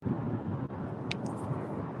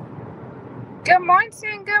Good morning,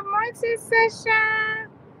 Session.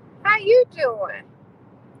 How you doing?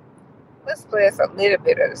 Let's play us a little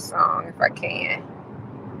bit of the song if I can.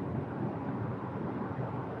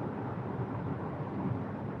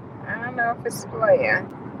 I don't know if it's playing.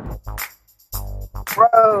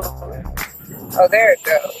 Road. Oh, there it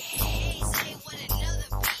goes.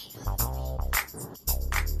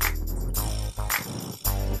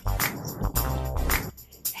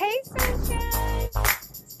 Hey, Sunshine.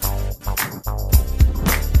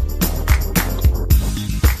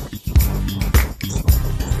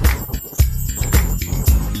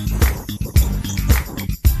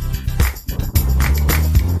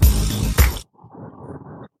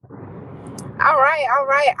 All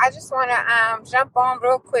right. I just want to jump on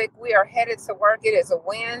real quick. We are headed to work. It is a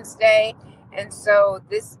Wednesday, and so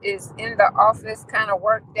this is in the office kind of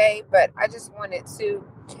work day. But I just wanted to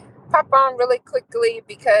pop on really quickly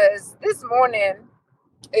because this morning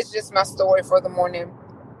is just my story for the morning.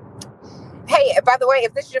 Hey, by the way,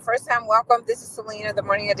 if this is your first time, welcome. This is Selena, the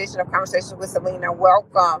morning edition of Conversations with Selena.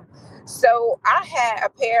 Welcome. So I had a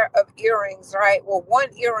pair of earrings, right? Well, one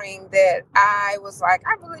earring that I was like,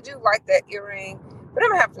 I really do like that earring, but I'm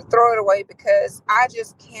going to have to throw it away because I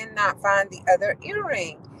just cannot find the other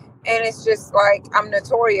earring. And it's just like I'm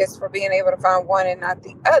notorious for being able to find one and not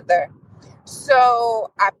the other.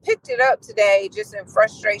 So I picked it up today just in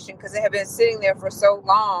frustration because it had been sitting there for so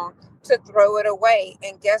long to throw it away.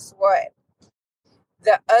 And guess what?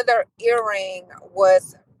 The other earring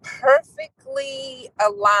was perfectly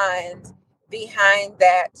aligned behind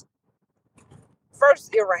that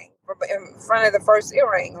first earring, in front of the first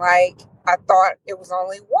earring. Like I thought it was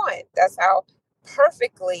only one. That's how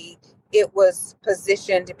perfectly it was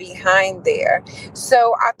positioned behind there.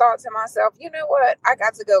 So I thought to myself, you know what? I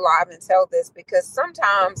got to go live and tell this because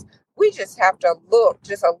sometimes we just have to look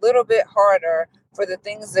just a little bit harder for the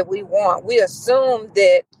things that we want. We assume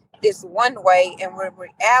that it's one way, and in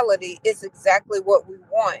reality, it's exactly what we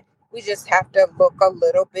want. We just have to look a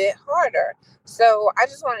little bit harder. So I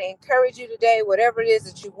just want to encourage you today, whatever it is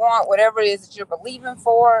that you want, whatever it is that you're believing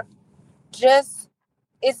for, just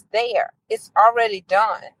it's there. It's already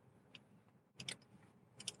done.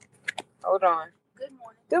 Hold on. Good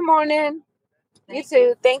morning. Good morning. You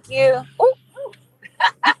too. Thank you. Ooh.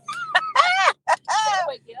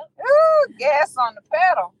 Ooh, gas on the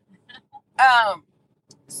pedal.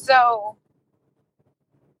 So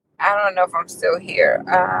I don't know if I'm still here.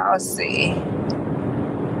 Let's see.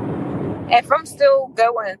 If I'm still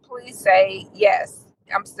going, please say yes.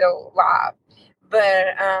 I'm still live.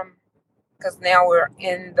 But because now we're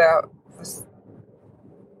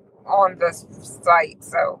on the site.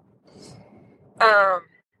 So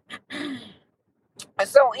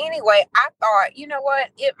so anyway, I thought, you know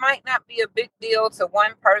what? It might not be a big deal to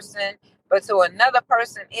one person, but to another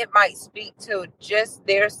person, it might speak to just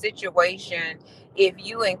their situation if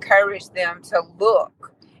you encourage them to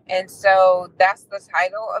look. And so that's the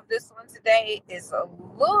title of this one today is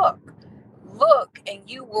look. Look and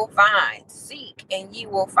you will find. Seek and you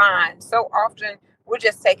will find. So often we're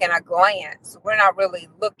just taking a glance. We're not really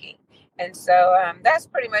looking. And so that's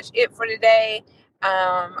pretty much it for today.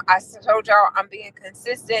 I told y'all I'm being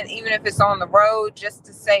consistent, even if it's on the road, just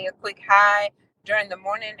to say a quick hi during the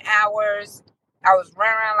morning hours. I was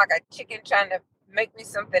running around like a chicken trying to make me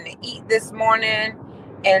something to eat this morning.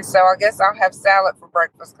 And so I guess I'll have salad for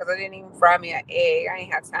breakfast because I didn't even fry me an egg. I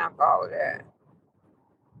ain't had time for all of that.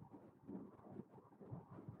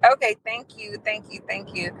 Okay, thank you.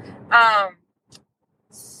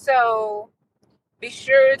 So be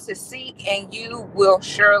sure to seek and you will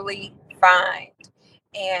surely find.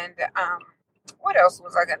 And what else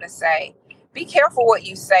was I going to say? Be careful what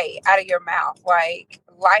you say out of your mouth. Like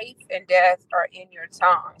life and death are in your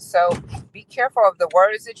tongue. So be careful of the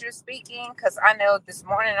words that you're speaking. Because I know this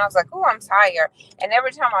morning I was like, oh, I'm tired. And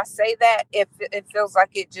every time I say that, it feels like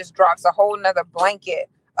it just drops a whole nother blanket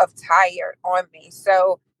of tired on me.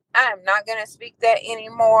 So I am not going to speak that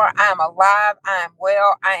anymore. I am alive. I am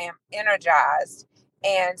well. I am energized.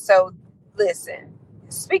 And so listen.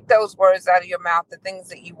 Speak those words out of your mouth, the things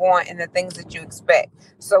that you want and the things that you expect.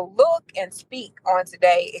 So look and speak on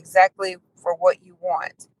today exactly for what you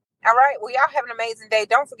want. All right. Well, y'all have an amazing day.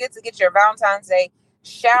 Don't forget to get your Valentine's Day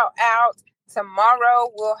shout out.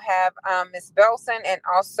 Tomorrow we'll have Miss Belson and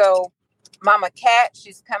also Mama Cat.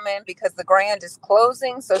 She's coming because the Grand is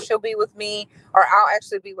closing. So she'll be with me, or I'll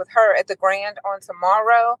actually be with her at the Grand on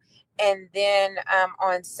tomorrow. And then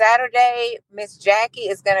on Saturday, Miss Jackie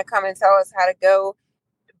is going to come and tell us how to go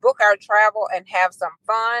book our travel and have some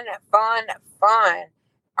fun.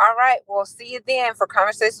 All right. We'll see you then for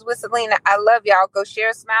Conversations with Selena. I love y'all. Go share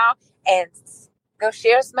a smile and Go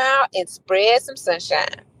share a smile and spread some sunshine.